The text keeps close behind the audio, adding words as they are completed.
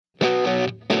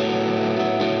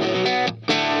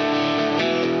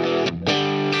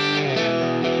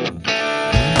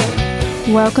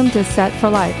Welcome to Set for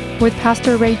Life with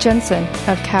Pastor Ray Jensen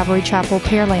of Calvary Chapel,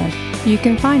 Pearland. You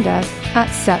can find us at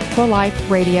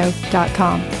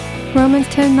setforliferadio.com. Romans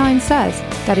 10:9 says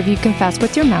that if you confess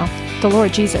with your mouth the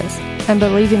Lord Jesus and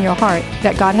believe in your heart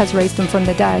that God has raised him from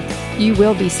the dead, you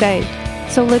will be saved.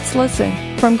 So let's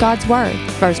listen from God's Word,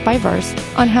 verse by verse,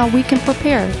 on how we can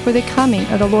prepare for the coming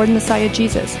of the Lord and Messiah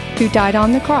Jesus, who died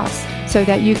on the cross, so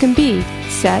that you can be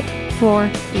set for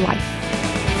life.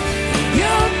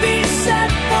 You'll be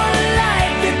set for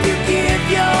life if you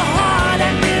give your heart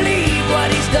and believe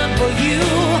what he's done for you.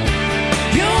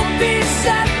 You'll be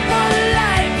set for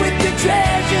life with your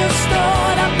treasure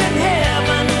stored up in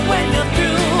heaven when you're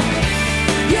through.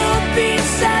 You'll be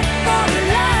set for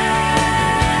life.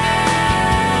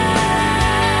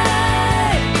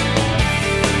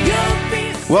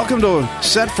 Welcome to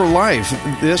Set for Life.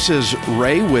 This is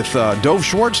Ray with Dove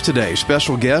Schwartz today.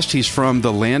 Special guest. He's from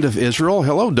the land of Israel.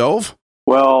 Hello, Dove.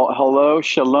 Well, hello,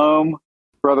 shalom,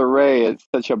 Brother Ray. It's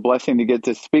such a blessing to get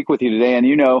to speak with you today. And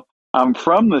you know, I'm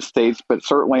from the States, but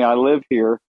certainly I live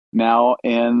here now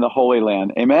in the Holy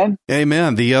Land. Amen?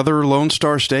 Amen. The other Lone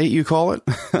Star State, you call it?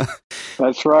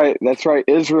 That's right. That's right.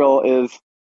 Israel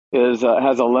has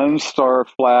a Lone Star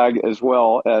flag as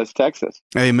well as Texas.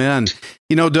 Amen.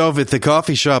 You know, Dove, at the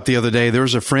coffee shop the other day, there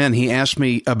was a friend, he asked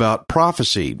me about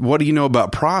prophecy. What do you know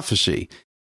about prophecy?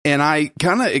 And I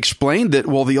kind of explained that,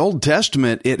 well, the Old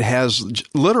Testament, it has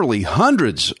literally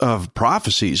hundreds of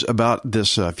prophecies about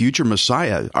this future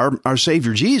Messiah, our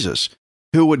Savior Jesus,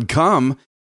 who would come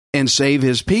and save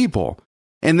his people.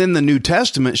 And then the New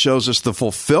Testament shows us the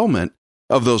fulfillment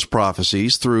of those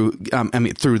prophecies through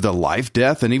the life,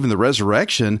 death, and even the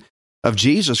resurrection of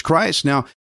Jesus Christ. Now,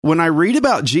 when I read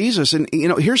about Jesus, and you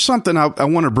know, here's something I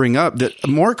want to bring up that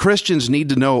more Christians need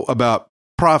to know about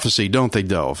prophecy, don't they,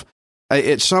 Dove?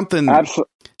 It's something they're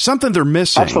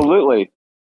missing.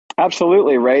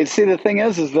 Absolutely, Ray. See, the thing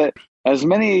is that as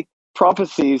many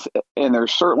prophecies, and there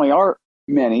certainly are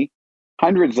many,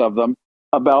 hundreds of them,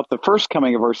 about the first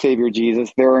coming of our Savior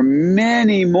Jesus, there are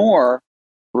many more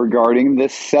regarding the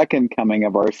second coming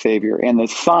of our Savior and the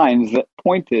signs that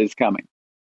point to his coming.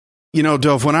 You know,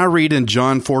 Dove, when I read in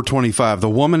John 4:25, the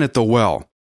woman at the well,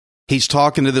 he's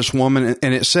talking to this woman,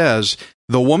 and it says,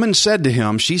 the woman said to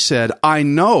him, she said, I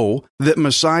know that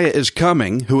Messiah is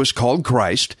coming, who is called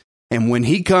Christ, and when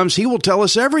he comes, he will tell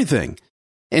us everything.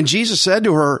 And Jesus said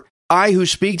to her, I who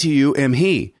speak to you am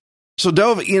he. So,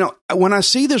 Dove, you know, when I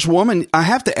see this woman, I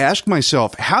have to ask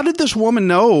myself, how did this woman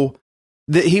know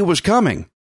that he was coming?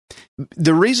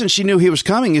 The reason she knew he was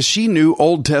coming is she knew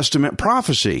Old Testament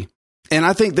prophecy. And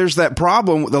I think there's that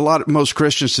problem with most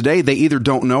Christians today. They either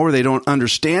don't know or they don't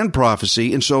understand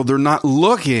prophecy, and so they're not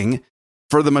looking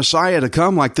for the Messiah to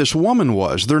come like this woman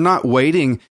was. They're not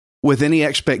waiting with any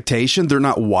expectation. They're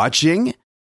not watching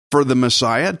for the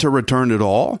Messiah to return at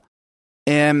all.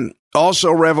 And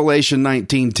also Revelation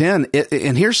 19:10.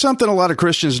 And here's something a lot of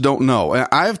Christians don't know.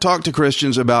 I have talked to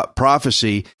Christians about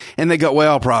prophecy, and they go,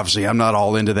 well, prophecy, I'm not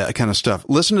all into that kind of stuff.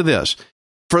 Listen to this.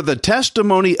 For the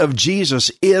testimony of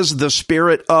Jesus is the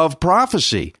spirit of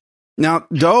prophecy. Now,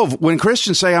 Dove, when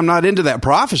Christians say I'm not into that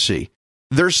prophecy,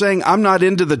 they're saying I'm not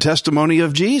into the testimony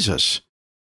of Jesus.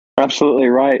 Absolutely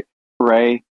right,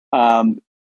 Ray.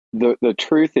 The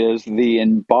truth is the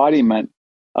embodiment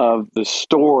of the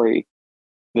story,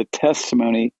 the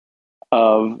testimony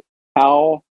of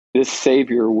how this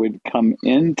Savior would come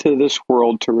into this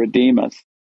world to redeem us,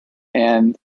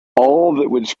 and all that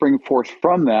would spring forth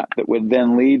from that would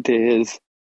then lead to his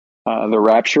the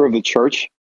rapture of the church,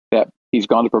 that he's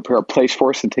gone to prepare a place for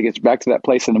us and take us back to that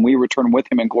place, and then we return with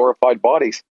him in glorified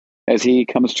bodies as he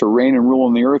comes to reign and rule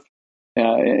on the earth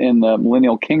in the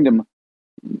millennial kingdom.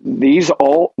 These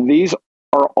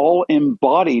are all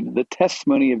embodied. The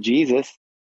testimony of Jesus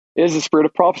is the spirit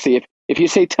of prophecy. If you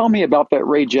say, tell me about that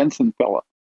Ray Jensen fella,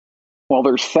 well,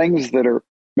 there's things that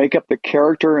make up the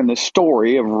character and the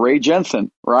story of Ray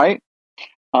Jensen, right?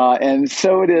 And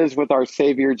so it is with our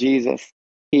Savior Jesus.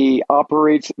 He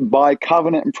operates by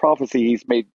covenant and prophecy. He's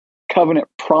made covenant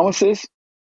promises,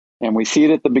 and we see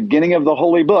it at the beginning of the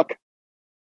Holy Book.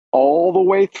 All the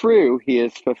way through, he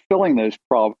is fulfilling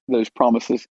those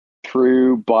promises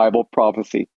through Bible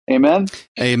prophecy. Amen?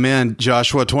 Amen.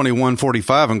 Joshua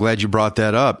 21:45, I'm glad you brought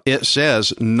that up. It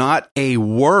says, not a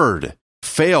word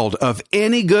failed of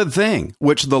any good thing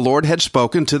which the Lord had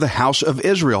spoken to the house of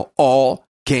Israel. All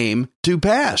came to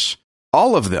pass.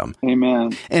 All of them.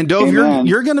 Amen. And Dove, Amen.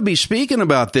 You're going to be speaking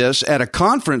about this at a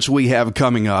conference we have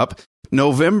coming up,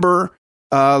 November,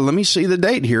 let me see the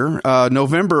date here.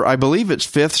 November, I believe it's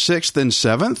 5th, 6th, and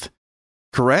 7th.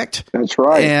 correct? That's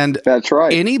right. And that's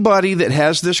right. Anybody that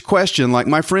has this question, like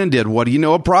my friend did, what do you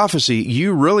know of prophecy?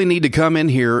 You really need to come in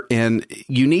here and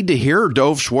you need to hear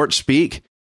Dov Schwartz speak.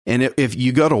 And if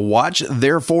you go to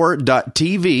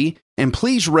watchtherefore.tv, and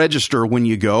please register when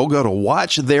you go to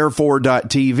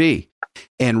watchtherefore.tv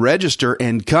and register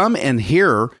and come and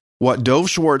hear what Dov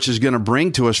Schwartz is going to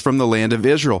bring to us from the land of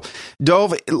Israel.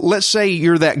 Dov, let's say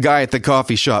you're that guy at the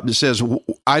coffee shop that says,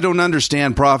 I don't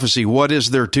understand prophecy. What is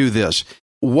there to this?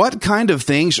 What kind of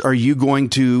things are you going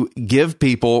to give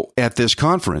people at this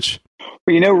conference?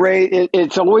 Well, Ray,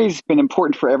 it's always been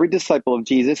important for every disciple of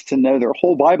Jesus to know their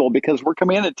whole Bible because we're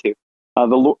commanded to.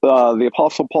 The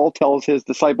Apostle Paul tells his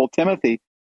disciple Timothy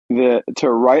to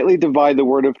rightly divide the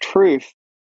word of truth,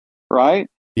 right?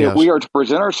 Yes. That we are to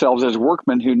present ourselves as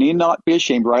workmen who need not be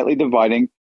ashamed, rightly dividing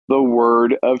the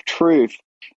word of truth.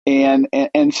 And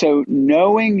so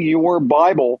knowing your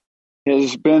Bible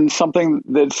has been something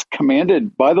that's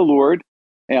commanded by the Lord.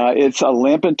 It's a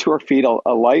lamp unto our feet,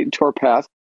 a light unto our path,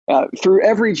 through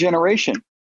every generation.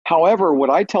 However, what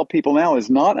I tell people now is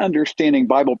not understanding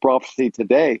Bible prophecy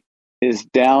today is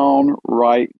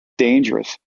downright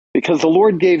dangerous because the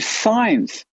Lord gave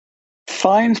signs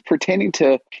pertaining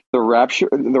to the rapture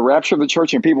of the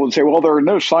church. And people would say, well, there are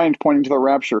no signs pointing to the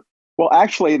rapture. Well,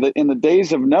 actually, in the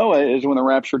days of Noah is when the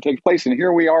rapture takes place. And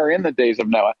here we are in the days of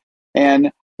Noah.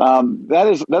 And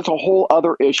that's a whole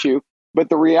other issue. But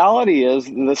the reality is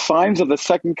the signs of the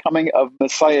second coming of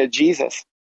Messiah Jesus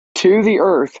to the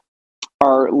earth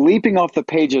are leaping off the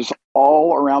pages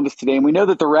all around us today. And we know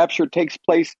that the rapture takes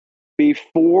place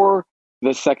before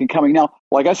the second coming. Now,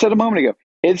 like I said a moment ago,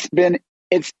 it's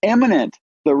imminent.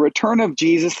 The return of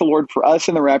Jesus, the Lord, for us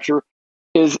in the rapture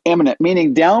is imminent,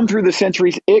 meaning down through the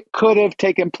centuries, it could have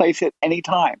taken place at any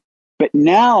time. But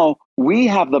now we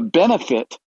have the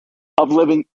benefit of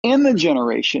living in the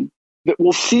generation that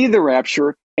will see the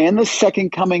rapture and the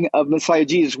second coming of Messiah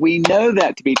Jesus. We know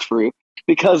that to be true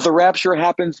because the rapture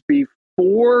happens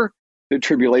before the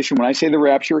tribulation. When I say the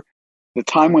rapture, the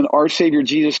time when our Savior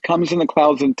Jesus comes in the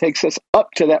clouds and takes us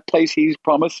up to that place he's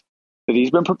promised that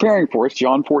he's been preparing for us,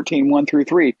 John 14,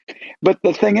 1-3. But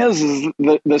the thing is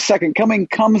the second coming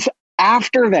comes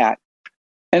after that.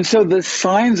 And so the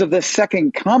signs of the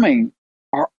second coming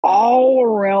are all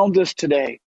around us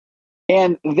today.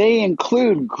 And they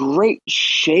include great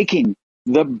shaking,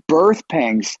 the birth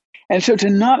pangs. And so to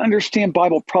not understand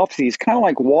Bible prophecy is kind of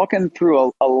like walking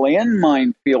through a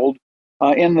landmine field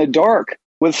in the dark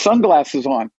with sunglasses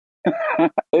on.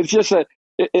 It's a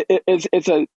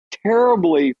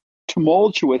terribly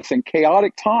tumultuous and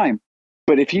chaotic time.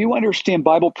 But if you understand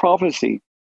Bible prophecy,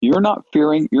 you're not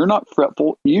fearing, you're not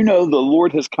fretful. You know the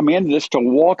Lord has commanded us to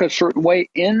walk a certain way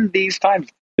in these times.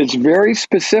 It's very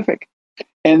specific.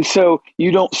 And so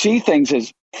you don't see things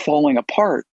as falling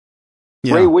apart.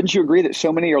 Yeah. Ray, wouldn't you agree that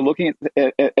so many are looking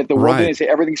at the world and say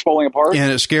everything's falling apart?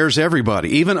 And it scares everybody.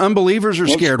 Even unbelievers are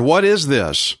scared. What is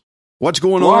this? What's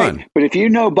going on? But if you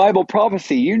know Bible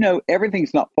prophecy, you know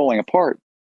everything's not falling apart.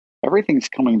 Everything's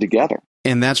coming together.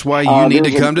 And that's why you need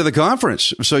to come to the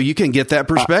conference so you can get that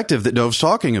perspective that Dov's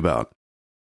talking about.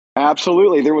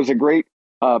 Absolutely. There was a great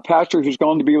pastor who's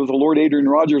gone to be with the Lord, Adrian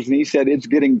Rogers, and he said, it's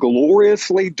getting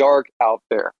gloriously dark out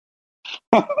there.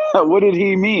 What did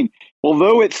he mean? Well,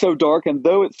 though it's so dark and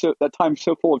though it's that time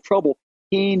so full of trouble,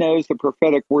 he knows the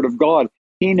prophetic word of God.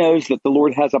 He knows that the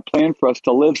Lord has a plan for us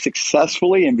to live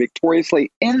successfully and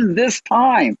victoriously in this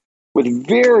time with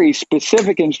very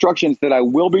specific instructions that I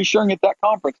will be sharing at that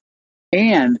conference.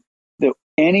 And that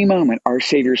any moment our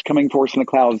Savior is coming for us in the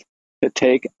clouds to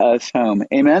take us home.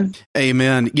 Amen?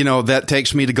 Amen. You know, that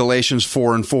takes me to Galatians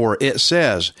 4:4. It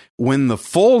says, when the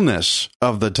fullness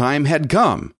of the time had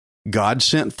come, God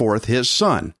sent forth his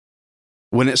Son.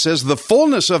 When it says the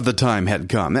fullness of the time had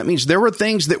come, that means there were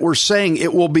things that were saying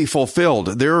it will be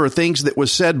fulfilled. There are things that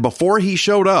was said before he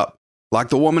showed up, like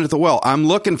the woman at the well. I'm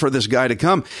looking for this guy to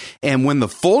come. And when the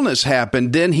fullness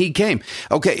happened, then he came.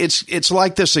 Okay, it's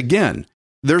like this again.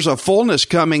 There's a fullness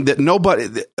coming that nobody,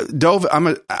 Dov,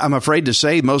 I'm afraid to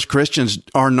say most Christians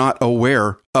are not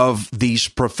aware of these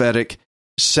prophetic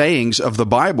sayings of the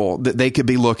Bible that they could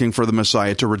be looking for the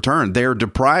Messiah to return. They're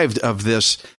deprived of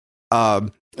this.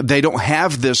 They don't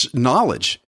have this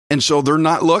knowledge. And so they're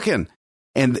not looking.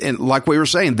 And like we were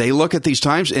saying, they look at these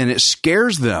times and it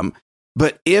scares them.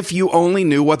 But if you only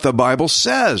knew what the Bible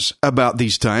says about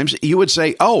these times, you would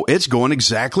say, oh, it's going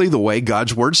exactly the way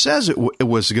God's word says it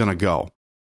was going to go.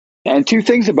 And two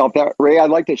things about that, Ray,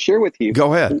 I'd like to share with you.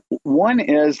 Go ahead. One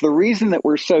is the reason that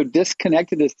we're so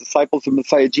disconnected as disciples of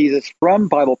Messiah Jesus from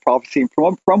Bible prophecy and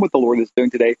from what the Lord is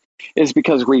doing today is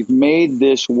because we've made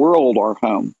this world our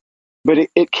home. But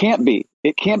it can't be.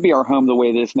 It can't be our home the way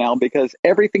it is now, because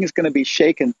everything is going to be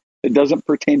shaken that doesn't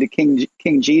pertain to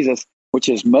King Jesus, which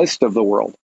is most of the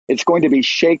world. It's going to be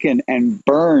shaken and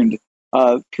burned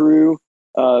through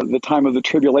the time of the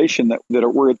tribulation that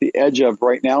we're at the edge of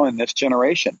right now in this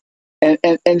generation.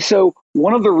 And so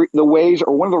one of the ways,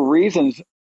 or one of the reasons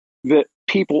that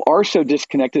people are so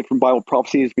disconnected from Bible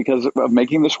prophecy is because of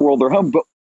making this world their home. But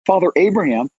Father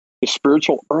Abraham, the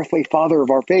spiritual earthly father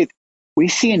of our faith, we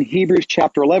see in Hebrews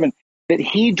chapter 11 that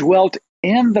he dwelt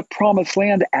in the promised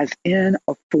land as in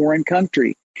a foreign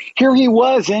country. Here he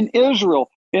was in Israel,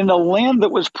 in the land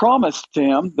that was promised to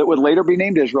him, that would later be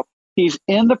named Israel. He's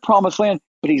in the promised land,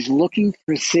 but he's looking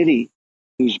for a city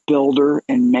whose builder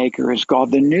and maker is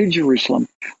God, the New Jerusalem,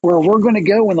 where we're going to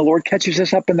go when the Lord catches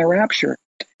us up in the rapture.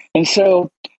 And so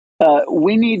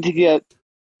we need to get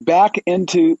back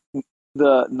into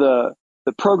the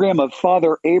program of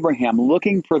Father Abraham,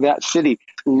 looking for that city,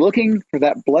 looking for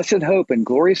that blessed hope and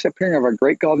glorious appearing of our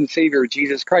great God and Savior,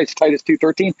 Jesus Christ, Titus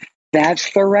 2:13.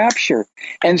 That's the rapture.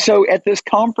 And so at this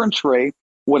conference, Ray,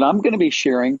 what I'm going to be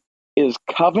sharing is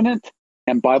covenant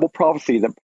and Bible prophecy.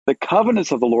 The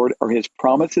covenants of the Lord are his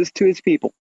promises to his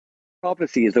people.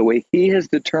 Prophecy is the way he has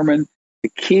determined to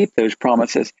keep those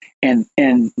promises. And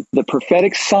the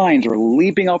prophetic signs are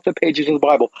leaping off the pages of the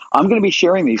Bible. I'm going to be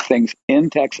sharing these things in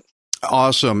Texas.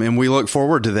 Awesome. And we look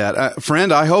forward to that.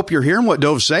 Friend, I hope you're hearing what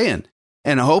Dove's saying.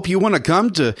 And I hope you want to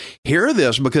come to hear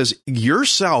this, because your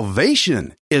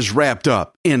salvation is wrapped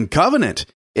up in covenant.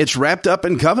 It's wrapped up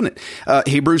in covenant.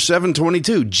 Hebrews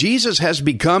 7:22, Jesus has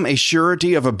become a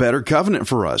surety of a better covenant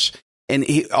for us. And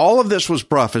all of this was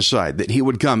prophesied that he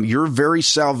would come. Your very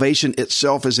salvation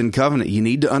itself is in covenant. You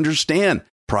need to understand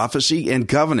prophecy and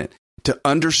covenant to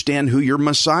understand who your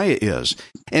Messiah is.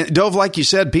 And Dove, like you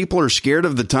said, people are scared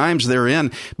of the times they're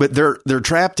in, but they're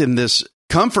trapped in this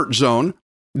comfort zone.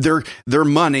 Their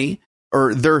money,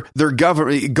 or their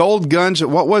government, gold, guns.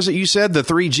 What was it you said? The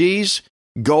 3 G's,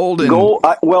 gold and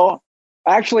well,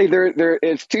 actually, there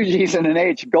it's 2 G's and an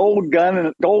H. Gold guns,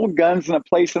 and a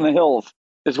place in the hills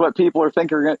is what people they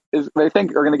think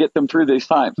are going to get them through these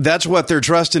times. That's what they're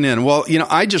trusting in. Well,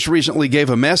 I just recently gave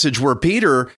a message where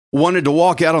Peter wanted to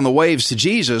walk out on the waves to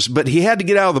Jesus, but he had to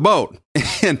get out of the boat.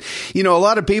 And, a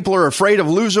lot of people are afraid of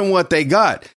losing what they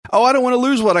got. Oh, I don't want to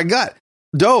lose what I got.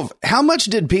 Dove, how much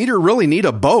did Peter really need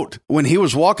a boat when he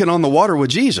was walking on the water with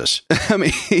Jesus? I mean,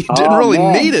 he didn't really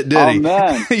need it, did he?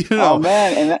 Man. Oh,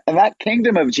 man. And that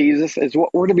kingdom of Jesus is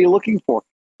what we're to be looking for.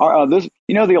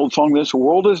 The old song, "This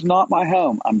world is not my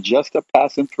home. I'm just a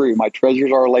passing through. My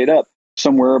treasures are laid up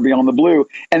somewhere beyond the blue."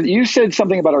 And you said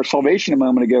something about our salvation a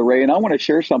moment ago, Ray, and I want to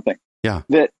share something. Yeah.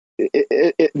 That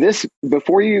this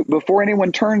before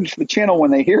anyone turns the channel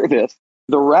when they hear this,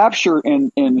 the rapture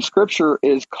in Scripture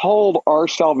is called our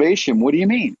salvation. What do you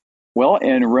mean? Well,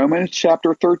 in Romans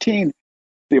chapter 13,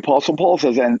 the Apostle Paul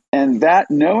says, and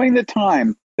that knowing the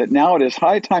time, that now it is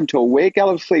high time to awake out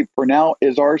of sleep, for now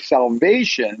is our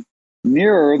salvation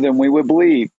nearer than when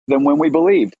we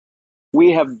believed.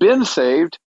 We have been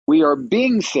saved, we are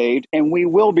being saved, and we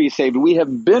will be saved. We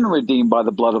have been redeemed by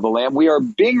the blood of the Lamb. We are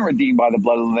being redeemed by the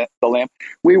blood of the Lamb.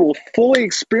 We will fully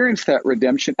experience that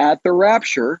redemption at the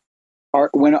rapture.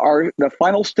 The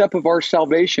final step of our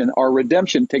salvation, our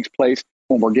redemption, takes place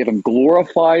when we're given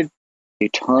glorified,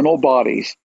 eternal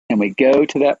bodies, and we go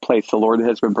to that place the Lord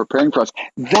has been preparing for us.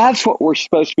 That's what we're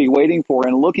supposed to be waiting for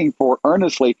and looking for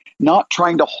earnestly, not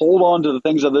trying to hold on to the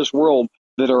things of this world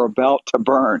that are about to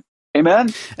burn.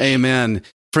 Amen? Amen.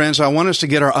 Friends, I want us to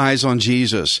get our eyes on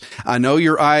Jesus. I know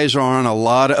your eyes are on a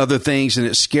lot of other things and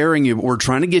it's scaring you, but we're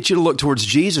trying to get you to look towards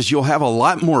Jesus. You'll have a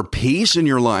lot more peace in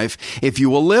your life if you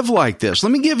will live like this.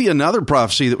 Let me give you another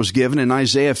prophecy that was given in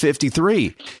Isaiah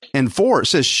 53:4. It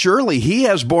says, "Surely he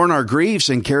has borne our griefs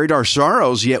and carried our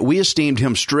sorrows, yet we esteemed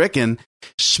him stricken,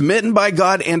 smitten by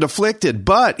God and afflicted.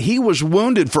 But he was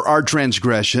wounded for our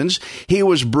transgressions. He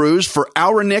was bruised for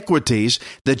our iniquities.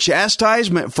 The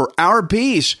chastisement for our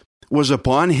peace was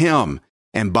upon him,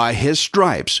 and by his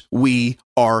stripes we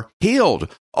are healed.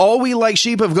 All we like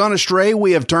sheep have gone astray.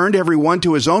 We have turned every one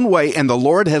to his own way, and the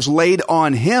Lord has laid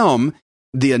on him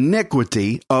the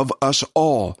iniquity of us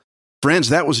all." Friends,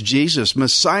 that was Jesus,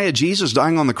 Messiah Jesus,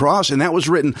 dying on the cross, and that was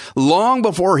written long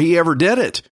before he ever did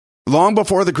it, long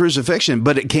before the crucifixion,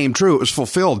 but it came true. It was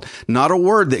fulfilled. Not a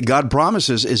word that God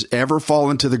promises is ever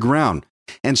fallen to the ground.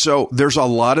 And so there's a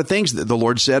lot of things that the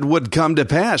Lord said would come to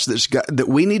pass that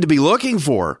we need to be looking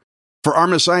for our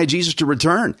Messiah Jesus to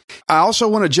return. I also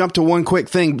want to jump to one quick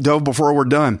thing, Dove, before we're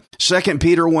done. 2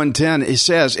 Peter 1:10, it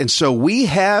says, "And so we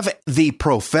have the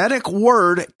prophetic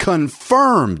word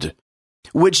confirmed,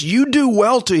 which you do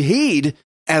well to heed,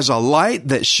 as a light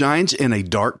that shines in a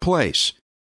dark place.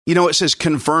 You know, it says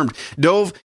confirmed.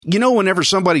 Dove, you know, whenever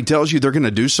somebody tells you they're going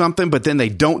to do something, but then they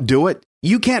don't do it,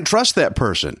 you can't trust that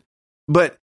person.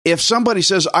 But if somebody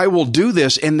says, I will do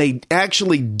this, and they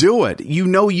actually do it, you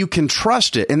know you can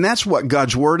trust it. And that's what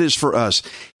God's word is for us.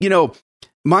 You know,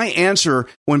 my answer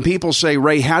when people say,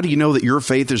 Ray, how do you know that your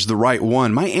faith is the right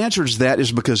one? My answer to that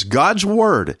is because God's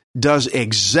word does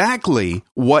exactly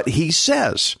what he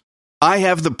says. I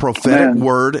have the prophetic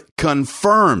word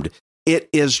confirmed. It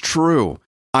is true.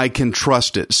 I can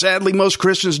trust it. Sadly, most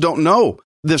Christians don't know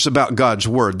this about God's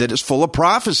word, that it's full of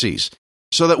prophecies.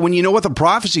 So that when you know what the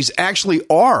prophecies actually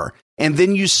are, and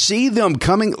then you see them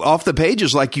coming off the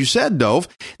pages, like you said, Dove,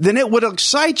 then it would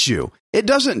excite you. It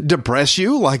doesn't depress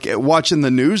you like watching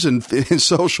the news and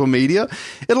social media.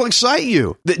 It'll excite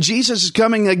you that Jesus is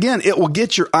coming again. It will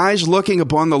get your eyes looking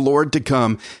upon the Lord to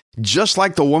come, just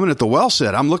like the woman at the well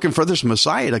said, I'm looking for this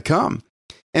Messiah to come.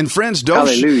 And friends,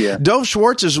 Dove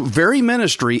Schwartz's very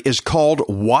ministry is called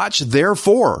Watch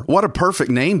Therefore. What a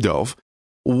perfect name, Dove.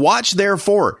 Watch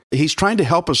Therefore. He's trying to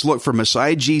help us look for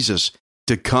Messiah Jesus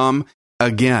to come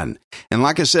again. And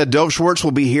like I said, Dove Schwartz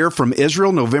will be here from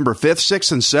Israel November 5th,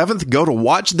 6th, and 7th. Go to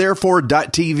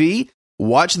watchtherefore.tv,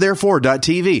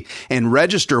 watchtherefore.tv, and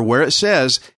register where it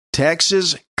says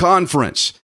Texas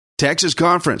Conference. Texas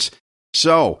Conference.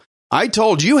 So I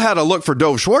told you how to look for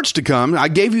Dove Schwartz to come. I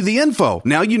gave you the info.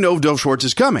 Now you know Dove Schwartz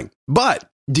is coming. But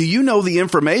do you know the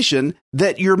information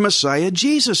that your Messiah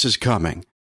Jesus is coming?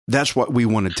 That's what we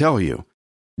want to tell you.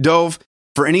 Dove,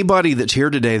 for anybody that's here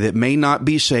today that may not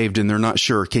be saved and they're not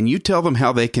sure, can you tell them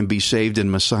how they can be saved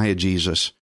in Messiah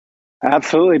Jesus?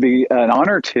 Absolutely, be an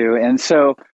honor to. And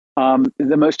so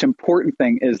the most important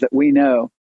thing is that we know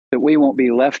that we won't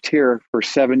be left here for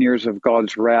 7 years of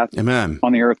God's wrath Amen.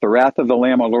 On the earth, the wrath of the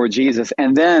Lamb, our Lord Jesus,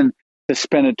 and then to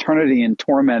spend eternity in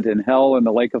torment in hell and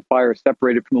the lake of fire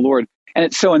separated from the Lord. And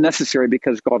it's so unnecessary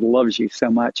because God loves you so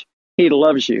much. He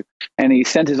loves you, and he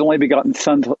sent his only begotten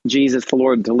Son, Jesus the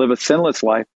Lord, to live a sinless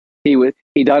life. He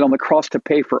died on the cross to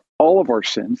pay for all of our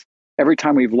sins. Every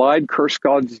time we've lied, cursed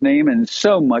God's name, and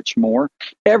so much more.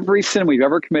 Every sin we've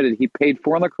ever committed, he paid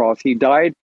for on the cross. He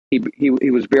died. He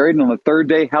was buried, and on the third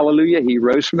day, hallelujah, he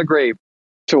rose from the grave.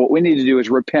 So what we need to do is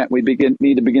repent. We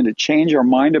need to begin to change our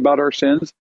mind about our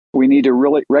sins. We need to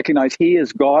really recognize he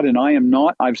is God and I am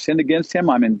not. I've sinned against him.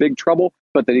 I'm in big trouble,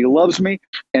 but that he loves me,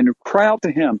 and cry out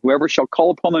to him. Whoever shall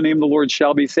call upon the name of the Lord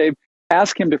shall be saved.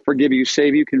 Ask him to forgive you,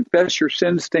 save you, confess your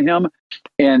sins to him,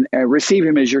 and receive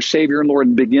him as your Savior and Lord,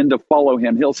 and begin to follow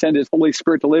him. He'll send his Holy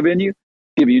Spirit to live in you,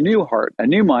 give you a new heart, a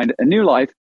new mind, a new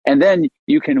life, and then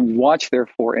you can watch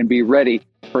therefore and be ready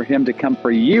for him to come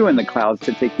for you in the clouds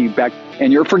to take you back,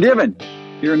 and you're forgiven.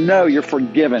 You're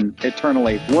forgiven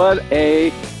eternally. What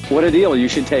a deal. You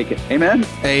should take it. Amen?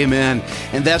 Amen.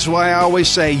 And that's why I always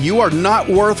say, you are not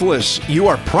worthless. You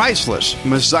are priceless.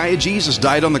 Messiah Jesus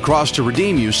died on the cross to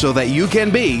redeem you so that you can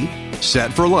be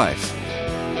set for life.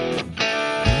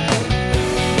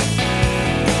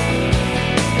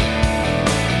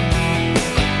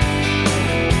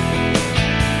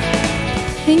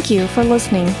 Thank you for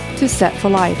listening to Set for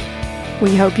Life.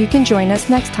 We hope you can join us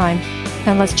next time,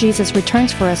 unless Jesus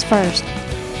returns for us first.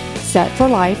 Set for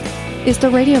Life is the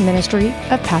radio ministry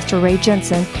of Pastor Ray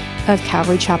Jensen of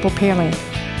Calvary Chapel, Pearland.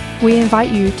 We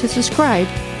invite you to subscribe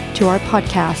to our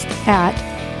podcast at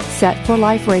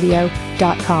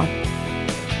setforliferadio.com.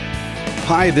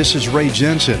 Hi, this is Ray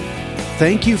Jensen.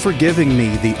 Thank you for giving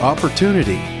me the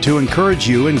opportunity to encourage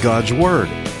you in God's Word.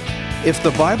 If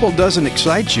the Bible doesn't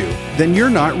excite you, then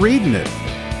you're not reading it.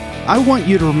 I want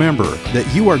you to remember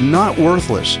that you are not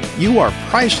worthless. You are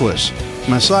priceless.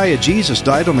 Messiah Jesus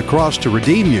died on the cross to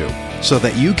redeem you so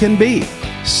that you can be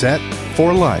set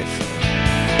for life.